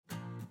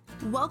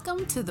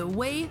Welcome to The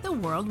Way the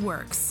World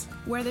Works,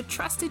 where the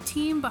trusted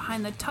team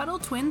behind the Tuttle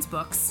Twins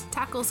books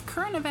tackles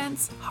current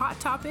events, hot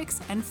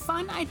topics, and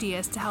fun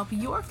ideas to help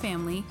your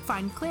family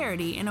find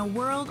clarity in a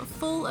world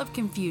full of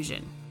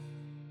confusion.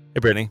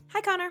 Hey, Brittany.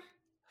 Hi, Connor.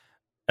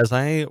 As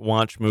I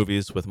watch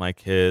movies with my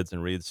kids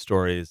and read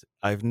stories,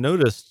 I've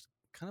noticed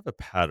kind of a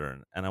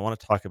pattern, and I want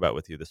to talk about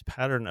with you this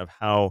pattern of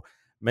how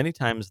many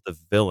times the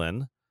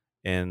villain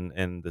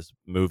in this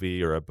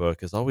movie or a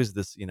book is always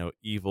this,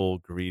 evil,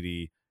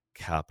 greedy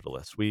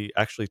capitalist. We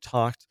actually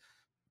talked,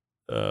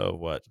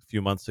 a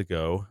few months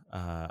ago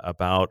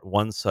about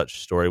one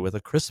such story with A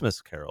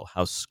Christmas Carol,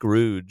 how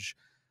Scrooge,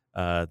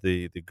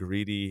 the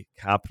greedy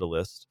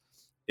capitalist,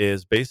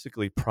 is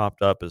basically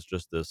propped up as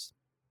just this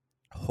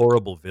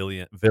horrible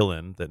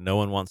villain that no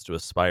one wants to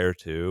aspire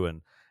to,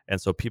 and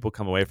so people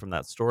come away from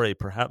that story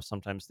perhaps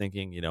sometimes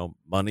thinking,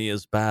 money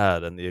is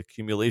bad and the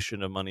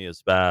accumulation of money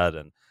is bad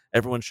and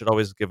everyone should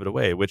always give it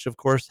away, which of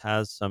course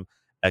has some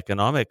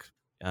economic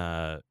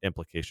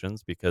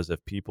implications, because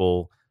if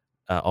people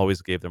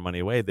always gave their money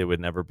away, they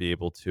would never be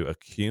able to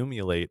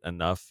accumulate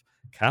enough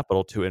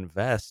capital to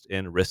invest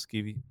in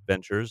risky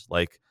ventures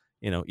like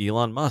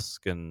Elon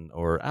Musk and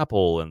or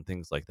Apple and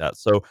things like that.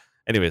 So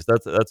anyways,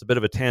 that's a bit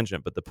of a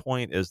tangent, but the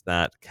point is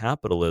that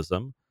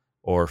capitalism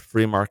or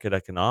free market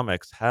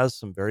economics has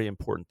some very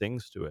important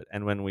things to it.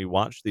 And when we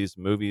watch these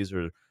movies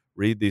or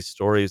read these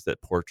stories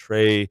that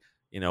portray,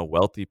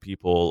 wealthy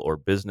people or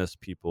business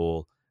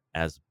people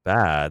as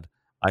bad,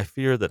 I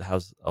fear that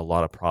has a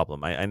lot of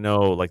problem. I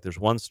know, like, there's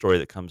one story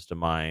that comes to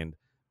mind,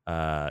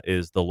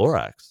 is the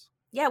Lorax.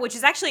 Yeah, which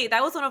is actually,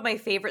 that was one of my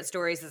favorite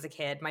stories as a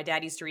kid. My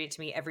dad used to read it to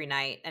me every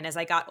night. And as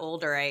I got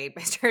older, I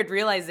started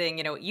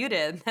realizing, what you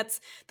did.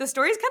 The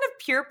story's kind of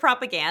pure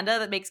propaganda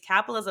that makes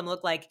capitalism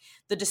look like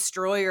the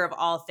destroyer of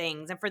all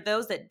things. And for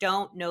those that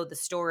don't know the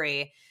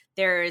story,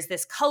 there's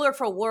this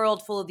colorful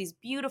world full of these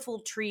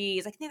beautiful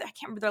trees. I can't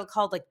remember, they're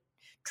called like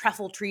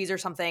truffle trees or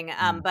something.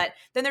 But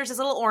then there's this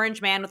little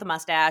orange man with a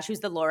mustache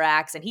who's the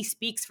Lorax, and he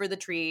speaks for the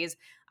trees.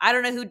 I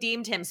don't know who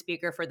deemed him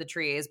speaker for the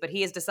trees, but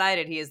he has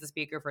decided he is the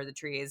speaker for the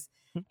trees.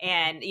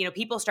 And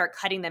people start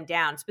cutting them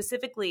down.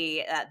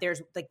 Specifically,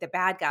 there's like the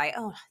bad guy.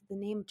 Oh, the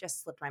name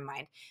just slipped my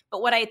mind.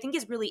 But what I think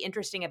is really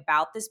interesting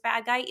about this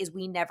bad guy is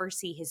we never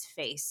see his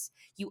face.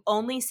 You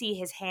only see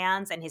his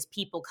hands and his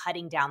people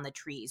cutting down the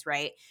trees,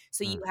 right?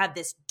 So you have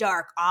this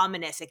dark,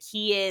 ominous, like,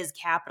 he is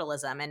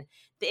capitalism. And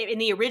in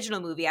the original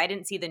movie, I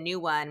didn't see the new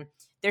one.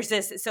 There's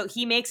this, so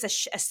he makes a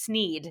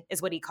sneed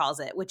is what he calls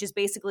it, which is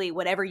basically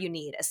whatever you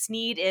need. A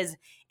sneed is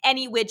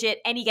any widget,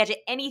 any gadget,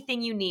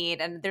 anything you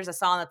need. And there's a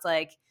song that's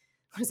like,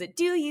 what is it?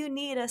 Do you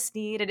need a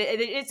sneed? And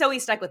it's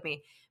always stuck with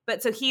me.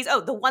 But so he's,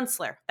 the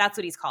Onceler. That's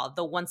what he's called.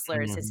 The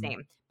Onceler is his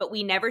name. But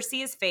we never see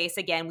his face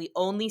again. We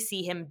only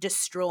see him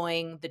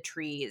destroying the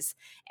trees.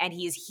 And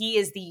he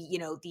is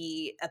the,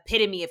 the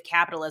epitome of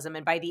capitalism.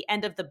 And by the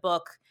end of the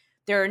book,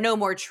 there are no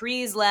more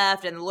trees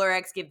left. And the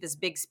Lorax give this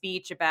big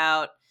speech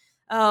about,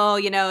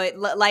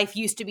 life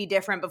used to be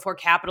different before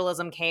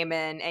capitalism came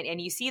in.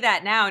 And you see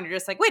that now and you're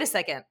just like, wait a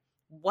second,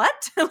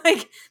 what?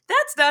 Like,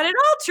 that's not at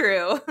all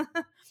true.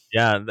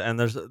 Yeah, and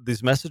there's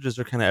these messages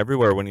are kind of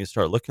everywhere when you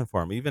start looking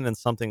for them. Even in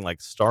something like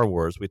Star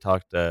Wars, we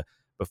talked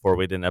before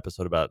we did an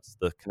episode about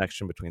the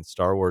connection between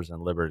Star Wars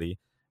and liberty,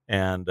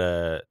 and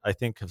I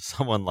think of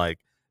someone like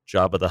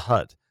Jabba the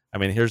Hutt. I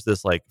mean, here's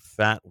this like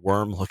fat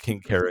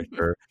worm-looking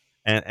character,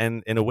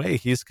 and in a way,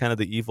 he's kind of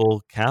the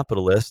evil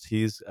capitalist.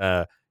 He's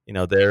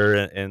there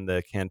in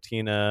the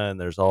cantina, and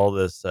there's all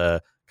this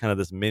kind of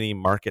this mini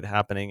market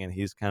happening, and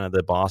he's kind of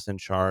the boss in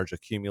charge,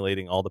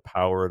 accumulating all the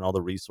power and all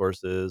the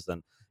resources.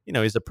 And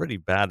he's a pretty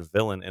bad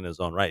villain in his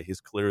own right. He's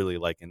clearly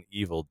like an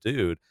evil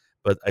dude,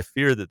 but I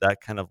fear that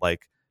kind of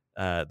like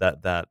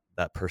that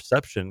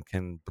perception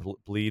can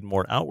bleed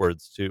more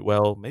outwards to,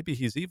 well, maybe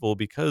he's evil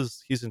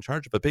because he's in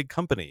charge of a big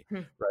company,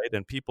 right?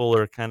 And people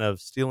are kind of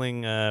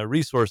stealing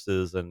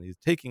resources, and he's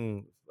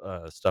taking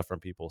stuff from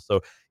people.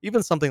 So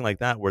even something like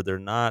that, where they're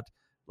not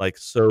like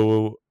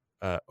so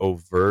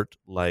overt,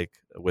 like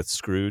with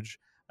Scrooge,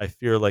 I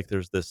fear like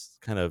there's this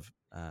kind of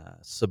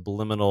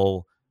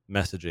subliminal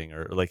messaging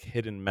or like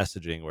hidden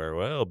messaging where,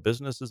 well,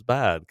 business is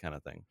bad kind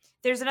of thing.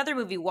 There's another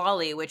movie,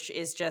 Wall-E, which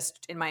is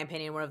just, in my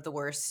opinion, one of the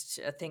worst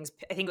things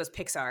I think it was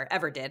Pixar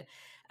ever did.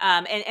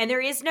 And there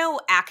is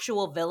no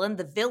actual villain.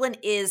 The villain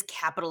is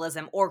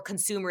capitalism or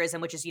consumerism,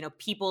 which is,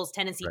 people's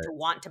tendency Right. to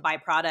want to buy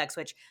products,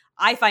 which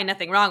I find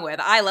nothing wrong with.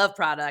 I love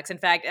products. In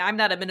fact, I'm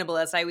not a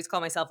minimalist. I always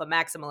call myself a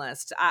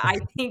maximalist. I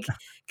think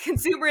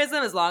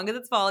consumerism, as long as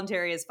it's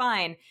voluntary, is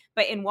fine.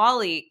 But in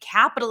Wall-E,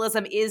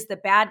 capitalism is the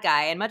bad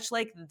guy. And much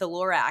like the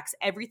Lorax,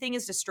 everything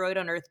is destroyed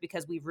on Earth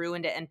because we've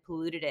ruined it and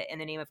polluted it in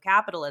the name of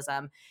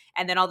capitalism.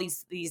 And then all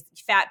these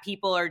fat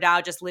people are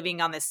now just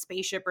living on this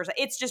spaceship or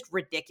something. It's just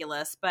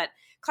ridiculous. But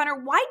Connor,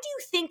 why do you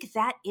think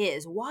that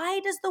is? Why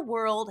does the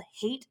world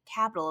hate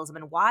capitalism,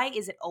 and why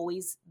is it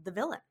always the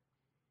villain?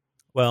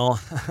 Well,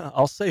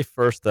 I'll say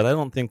first that I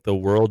don't think the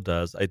world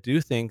does. I do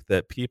think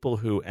that people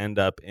who end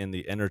up in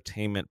the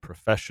entertainment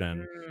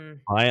profession,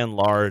 Mm, by and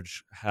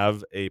large,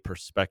 have a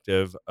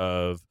perspective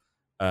of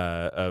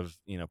of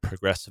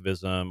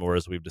progressivism, or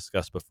as we've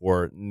discussed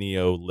before,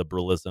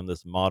 neoliberalism,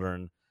 this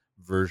modern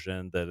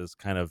version that is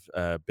kind of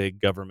big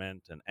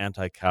government and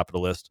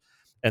anti-capitalist.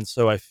 And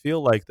so I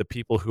feel like the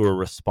people who are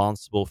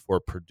responsible for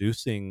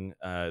producing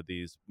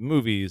these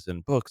movies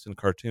and books and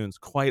cartoons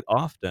quite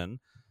often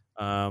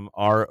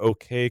are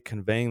okay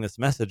conveying this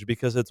message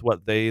because it's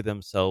what they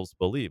themselves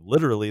believe.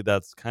 Literally,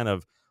 that's kind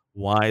of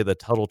why the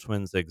Tuttle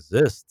Twins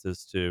exists,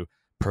 is to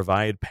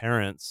provide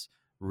parents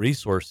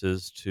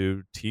resources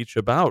to teach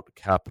about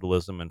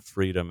capitalism and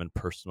freedom and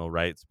personal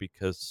rights,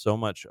 because so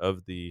much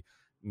of the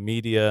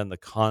media and the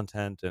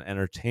content and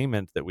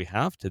entertainment that we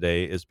have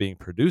today is being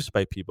produced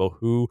by people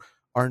who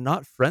are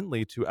not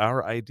friendly to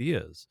our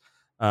ideas.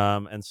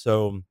 And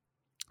so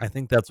I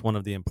think that's one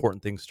of the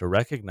important things to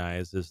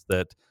recognize, is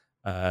that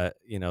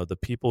the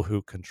people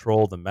who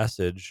control the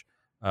message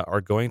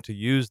are going to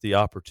use the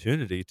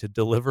opportunity to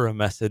deliver a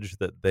message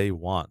that they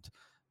want.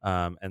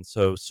 And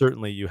so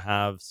certainly you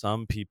have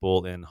some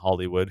people in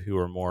Hollywood who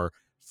are more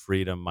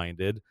freedom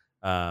minded,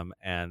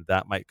 and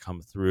that might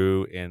come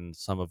through in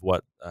some of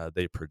what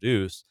they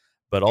produce.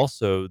 But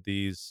also,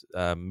 these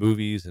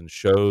movies and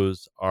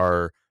shows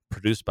are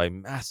produced by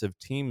massive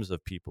teams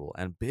of people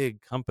and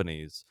big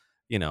companies,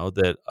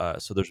 that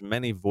so there's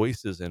many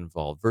voices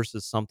involved,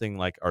 versus something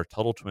like our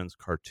Tuttle Twins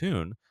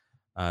cartoon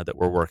that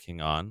we're working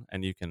on,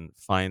 and you can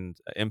find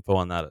info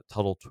on that at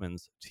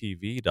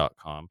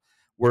TuttleTwinsTV.com.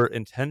 We're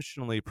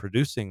intentionally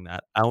producing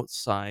that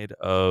outside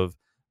of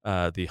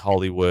the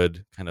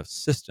Hollywood kind of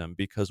system,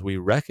 because we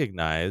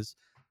recognize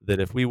that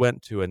if we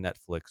went to a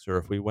Netflix, or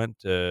if we went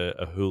to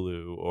a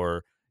Hulu,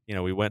 or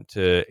we went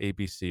to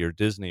ABC or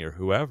Disney or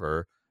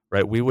whoever,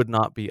 right, we would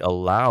not be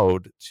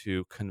allowed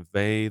to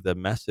convey the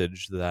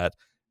message that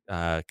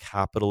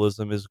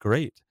capitalism is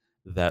great,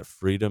 that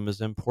freedom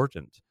is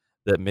important,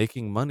 that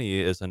making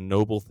money is a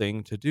noble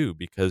thing to do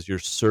because you're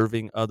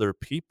serving other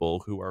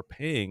people who are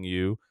paying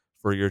you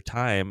for your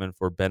time and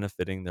for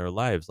benefiting their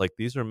lives. Like,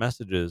 these are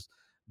messages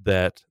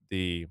that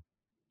the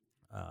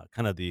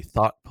kind of the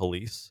thought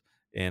police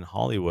in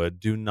Hollywood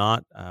do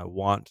not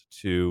want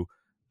to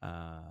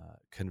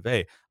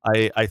convey.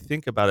 I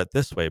think about it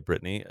this way,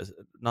 Brittany,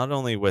 not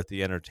only with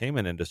the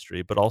entertainment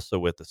industry, but also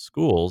with the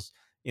schools.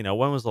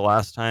 When was the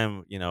last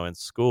time, in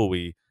school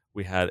we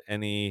had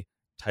any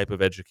type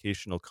of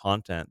educational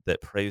content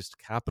that praised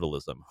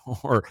capitalism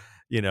or,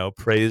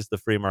 praised the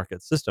free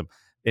market system?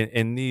 In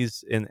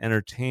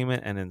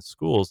entertainment and in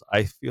schools,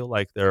 I feel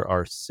like there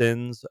are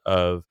sins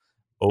of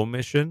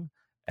omission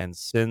and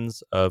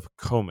sins of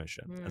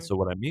commission. And Mm. so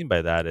what I mean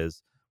by that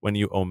is, when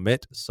you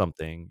omit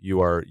something,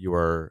 you are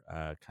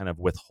kind of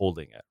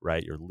withholding it,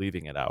 right? You're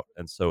leaving it out.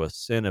 And so a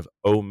sin of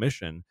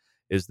omission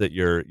is that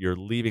you're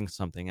leaving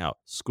something out.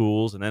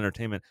 Schools and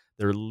entertainment,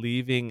 they're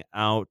leaving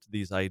out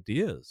these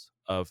ideas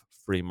of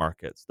free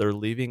markets. They're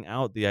leaving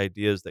out the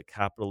ideas that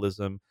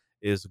capitalism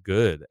is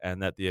good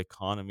and that the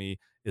economy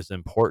is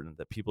important,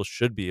 that people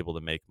should be able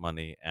to make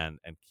money and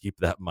keep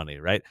that money,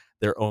 right?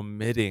 They're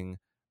omitting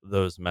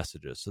those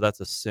messages. So that's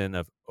a sin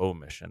of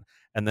omission.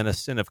 And then a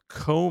sin of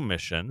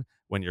commission,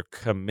 when you're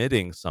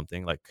committing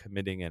something like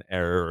committing an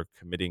error or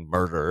committing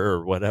murder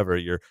or whatever,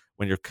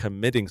 when you're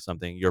committing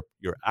something,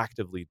 you're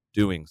actively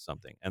doing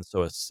something. And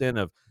so a sin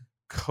of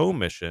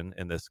commission,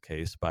 in this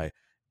case by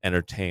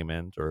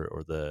entertainment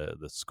or the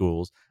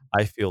schools,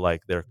 I feel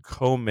like they're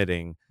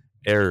committing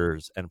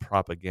errors and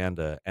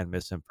propaganda and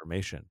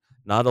misinformation.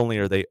 Not only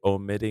are they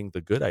omitting the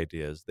good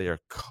ideas, they are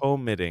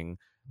committing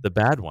the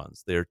bad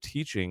ones. They're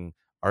teaching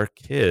our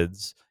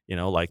kids,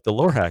 like the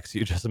Lorax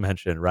you just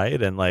mentioned,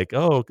 right? And like,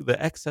 oh, the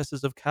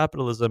excesses of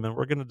capitalism, and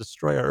we're going to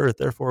destroy our earth.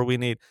 Therefore, we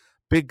need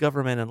big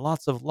government and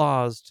lots of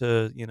laws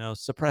to,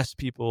 suppress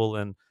people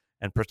and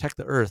protect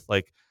the earth.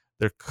 Like,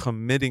 they're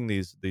committing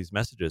these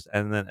messages.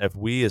 And then if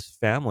we as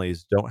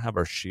families don't have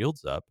our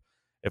shields up,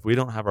 if we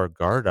don't have our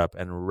guard up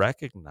and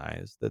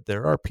recognize that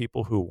there are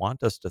people who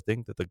want us to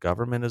think that the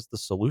government is the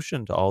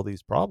solution to all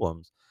these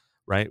problems,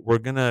 right? We're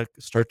gonna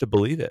start to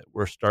believe it.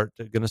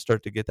 Gonna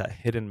start to get that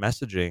hidden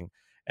messaging,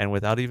 and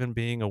without even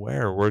being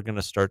aware, we're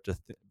gonna start to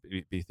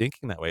be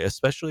thinking that way.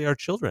 Especially our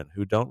children,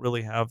 who don't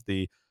really have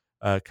the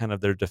kind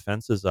of their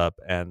defenses up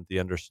and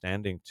the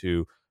understanding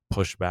to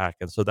push back.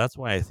 And so that's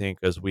why I think,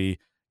 as we,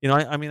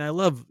 I mean, I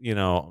love,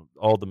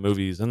 all the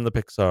movies and the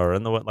Pixar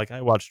and the what. Like,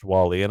 I watched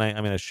Wally, and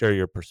I mean, I share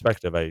your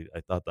perspective. I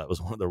thought that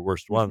was one of the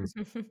worst ones,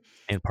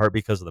 in part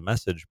because of the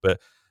message. But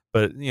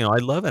I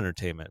love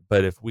entertainment.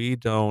 But if we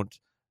don't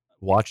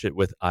watch it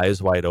with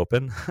eyes wide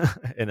open,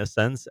 in a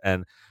sense,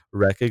 and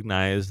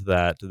recognize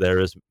that there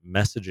is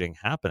messaging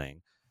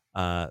happening,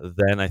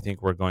 then I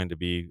think we're going to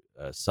be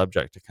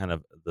subject to kind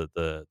of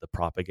the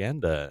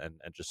propaganda,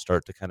 and just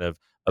start to kind of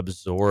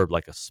absorb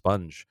like a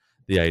sponge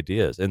the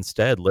ideas.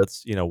 Instead,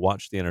 let's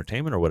watch the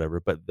entertainment or whatever,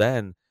 but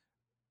then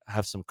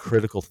have some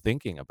critical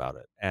thinking about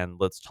it, and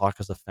let's talk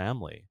as a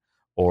family.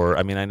 Or,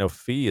 I mean, I know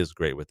Fee is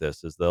great with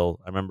this. Is they'll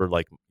I remember,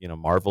 like,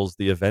 Marvel's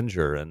The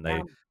Avenger, and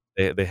Yeah.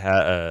 they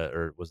had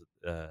or was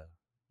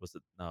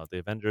it no, The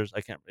Avengers?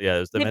 I can't, yeah,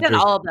 it was The They've done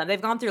Avengers. all of them.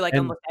 They've gone through, like,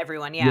 And almost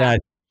everyone, yeah, yeah.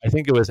 I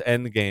think it was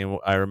Endgame.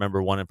 I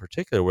remember one in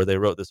particular where they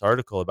wrote this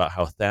article about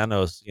how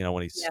Thanos,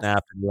 when he Yes.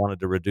 snapped and he wanted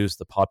to reduce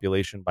the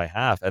population by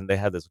half, and they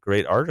had this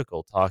great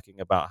article talking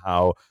about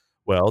how,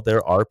 well,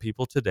 there are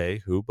people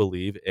today who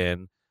believe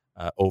in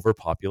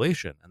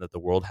overpopulation and that the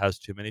world has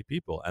too many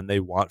people, and they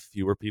want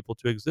fewer people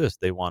to exist.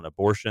 They want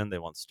abortion, they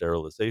want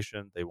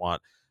sterilization, they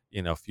want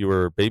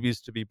fewer babies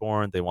to be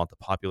born. They want the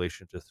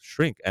population to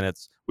shrink, and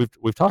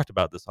we've talked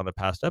about this on a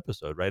past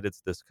episode, right?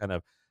 It's this kind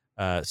of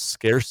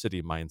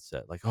scarcity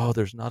mindset, like, oh,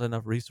 there's not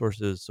enough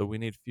resources, so we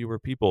need fewer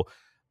people.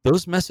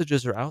 Those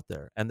messages are out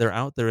there, and they're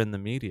out there in the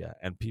media,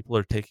 and people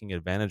are taking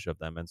advantage of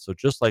them. And so,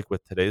 just like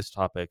with today's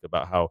topic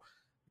about how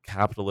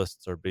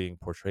capitalists are being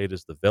portrayed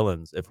as the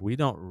villains, if we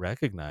don't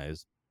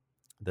recognize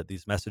that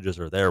these messages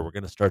are there, we're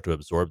going to start to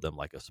absorb them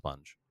like a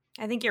sponge.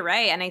 I think you're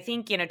right. And I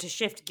think, to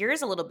shift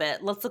gears a little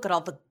bit, let's look at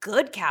all the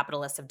good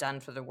capitalists have done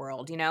for the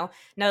world. Not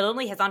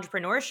only has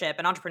entrepreneurship,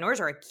 and entrepreneurs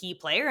are a key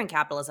player in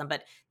capitalism,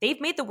 but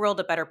they've made the world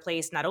a better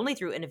place, not only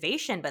through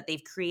innovation, but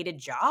they've created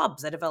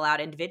jobs that have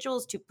allowed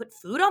individuals to put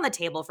food on the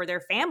table for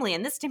their family.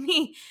 And this, to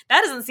me,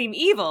 that doesn't seem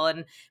evil.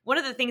 And one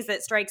of the things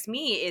that strikes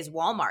me is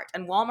Walmart.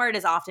 And Walmart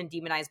is often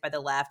demonized by the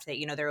left that,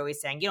 they're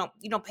always saying, you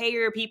don't pay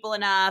your people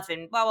enough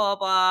and blah, blah,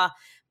 blah.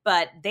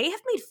 But they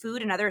have made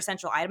food and other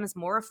essential items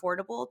more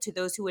affordable to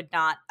those who would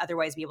not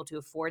otherwise be able to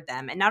afford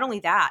them. And not only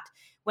that,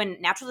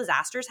 when natural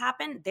disasters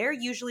happen, they're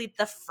usually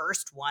the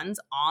first ones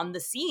on the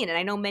scene. And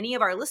I know many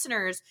of our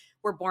listeners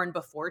were born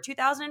before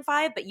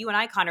 2005, but you and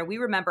I, Connor, we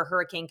remember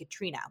Hurricane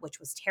Katrina, which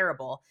was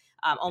terrible,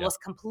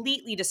 almost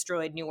completely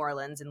destroyed New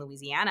Orleans and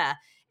Louisiana.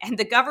 And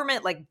the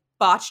government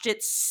botched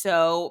it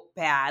so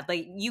bad.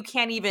 You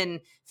can't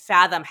even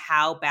fathom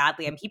how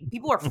badly. I mean,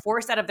 people were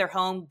forced out of their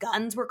home.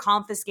 Guns were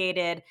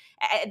confiscated.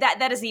 That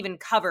doesn't even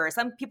cover.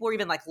 Some people were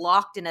even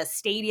locked in a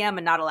stadium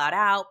and not allowed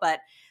out. But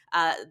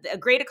a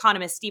great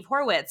economist, Steve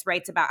Horowitz,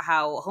 writes about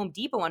how Home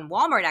Depot and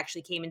Walmart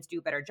actually came in to do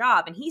a better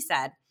job. And he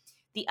said,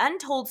 the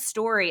untold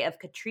story of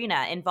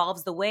Katrina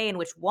involves the way in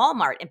which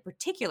Walmart, in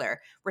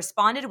particular,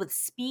 responded with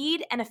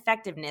speed and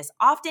effectiveness,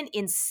 often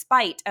in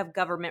spite of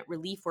government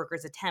relief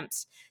workers'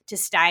 attempts to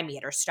stymie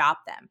it or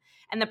stop them.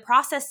 And the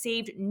process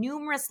saved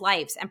numerous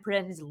lives and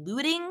prevented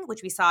looting,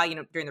 which we saw,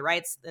 during the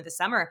riots this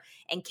summer,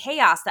 and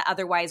chaos that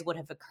otherwise would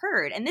have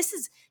occurred. And this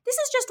is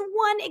just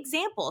one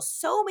example.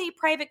 So many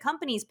private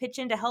companies pitch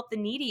in to help the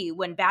needy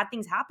when bad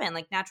things happen,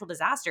 like natural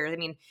disasters. I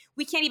mean,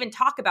 we can't even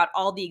talk about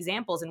all the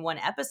examples in one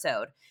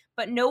episode.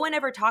 But no one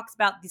ever talks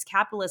about these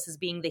capitalists as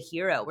being the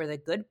hero or the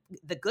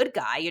good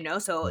guy,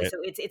 So Right. so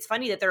it's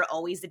funny that they're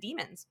always the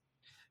demons.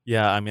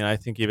 Yeah, I mean, I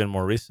think even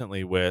more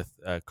recently with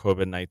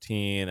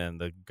COVID-19 and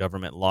the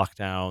government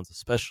lockdowns,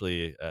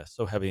 especially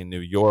so heavy in New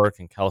York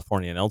and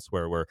California and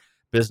elsewhere, where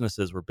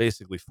businesses were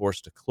basically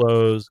forced to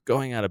close,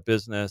 going out of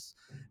business,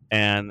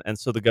 and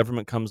so the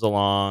government comes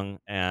along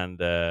and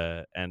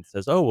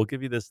says, "Oh, we'll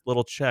give you this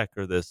little check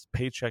or this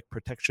paycheck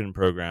protection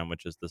program,"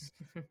 which is this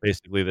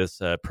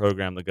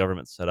program the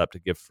government set up to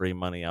give free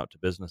money out to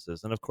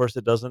businesses. And of course,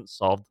 it doesn't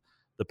solve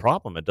the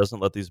problem. It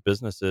doesn't let these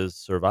businesses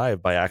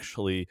survive by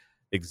actually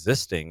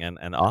existing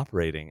and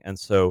operating. And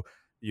so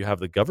you have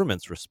the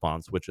government's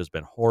response, which has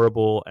been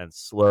horrible and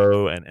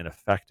slow and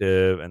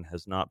ineffective and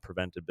has not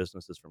prevented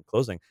businesses from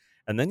closing.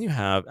 And then you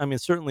have, I mean,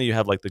 certainly you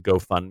have the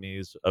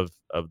GoFundMe's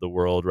of the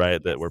world,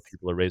 right? That where Yes.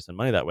 people are raising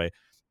money that way.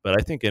 But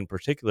I think in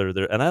particular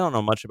there, and I don't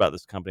know much about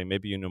this company,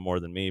 maybe you know more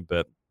than me,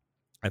 but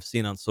I've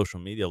seen on social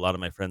media a lot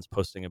of my friends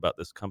posting about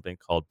this company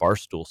called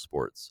Barstool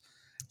Sports,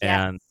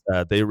 Yes.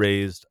 and they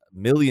raised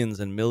millions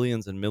and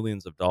millions and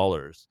millions of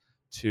dollars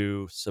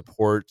to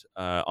support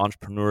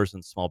entrepreneurs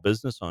and small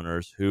business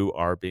owners who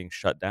are being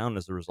shut down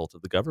as a result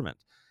of the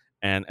government.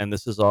 And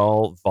this is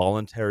all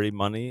voluntary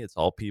money. It's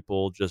all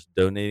people just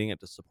donating it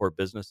to support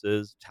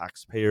businesses,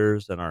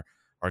 taxpayers, and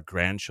our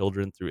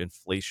grandchildren through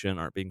inflation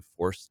aren't being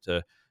forced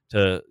to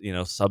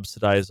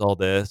subsidize all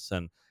this.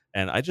 And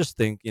I just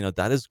think,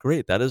 that is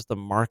great. That is the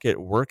market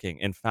working.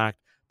 In fact,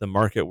 the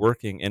market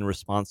working in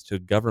response to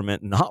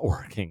government not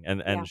working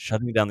Yeah. and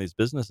shutting down these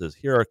businesses.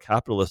 Here are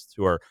capitalists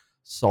who are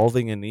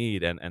solving a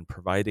need and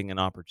providing an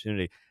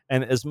opportunity.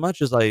 And as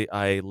much as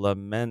I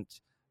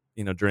lament,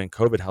 during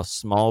COVID, how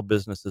small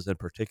businesses in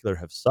particular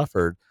have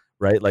suffered,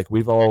 right? Like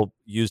we've all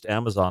used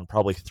Amazon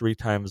probably 3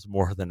 times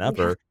more than Yeah.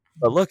 ever.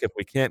 But look, if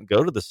we can't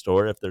go to the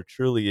store, if there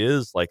truly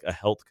is a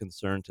health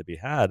concern to be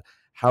had,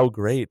 how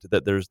great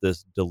that there's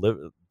this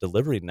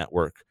delivery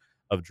network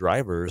of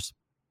drivers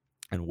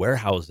and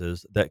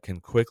warehouses that can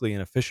quickly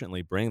and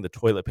efficiently bring the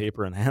toilet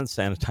paper and hand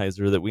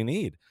sanitizer that we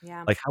need.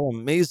 Yeah. Like, how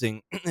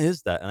amazing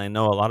is that? And I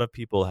know a lot of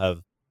people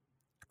have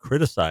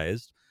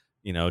criticized,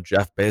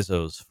 Jeff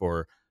Bezos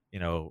for,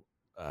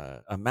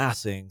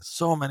 amassing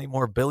so many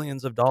more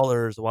billions of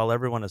dollars while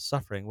everyone is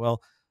suffering.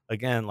 Well,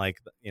 again,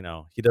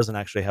 he doesn't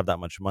actually have that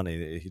much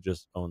money. He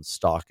just owns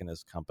stock in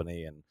his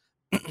company, and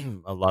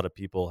a lot of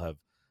people have,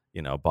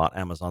 bought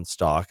Amazon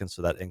stock, and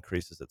so that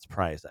increases its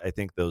price. I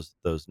think those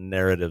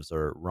narratives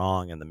are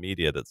wrong in the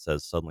media that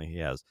says suddenly he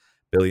has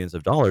billions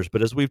of dollars.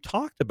 But as we've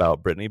talked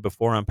about, Brittany,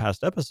 before on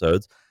past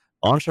episodes,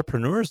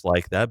 entrepreneurs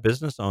like that,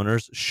 business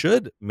owners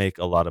should make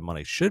a lot of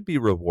money, should be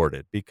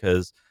rewarded,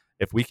 because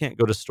if we can't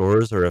go to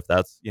stores, or if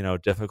that's,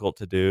 difficult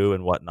to do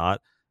and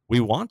whatnot, we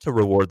want to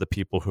reward the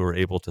people who are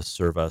able to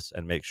serve us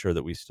and make sure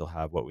that we still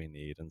have what we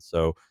need. And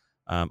so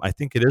I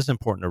think it is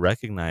important to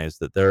recognize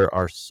that there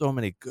are so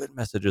many good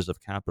messages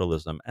of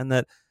capitalism, and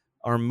that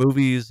our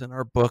movies and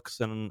our books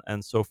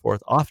and so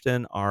forth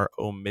often are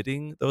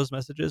omitting those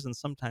messages, and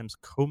sometimes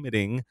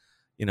committing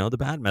the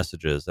bad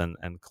messages,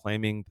 and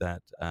claiming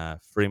that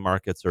free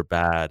markets are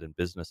bad and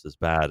business is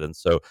bad. And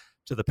so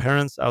to the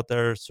parents out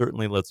there,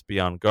 certainly let's be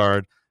on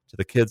guard. To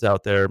the kids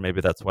out there,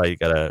 maybe that's why you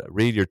got to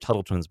read your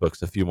Tuttle Twins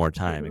books a few more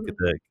times and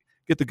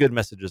get the good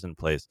messages in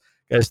place.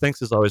 Guys, thanks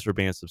as always for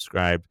being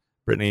subscribed.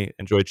 Brittany,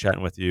 enjoyed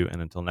chatting with you,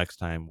 and until next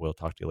time, we'll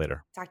talk to you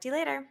later. Talk to you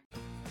later.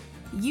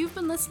 You've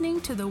been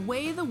listening to The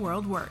Way the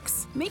World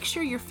Works. Make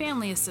sure your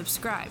family is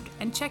subscribed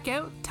and check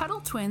out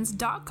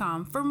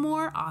TuttleTwins.com for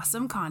more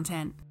awesome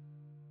content.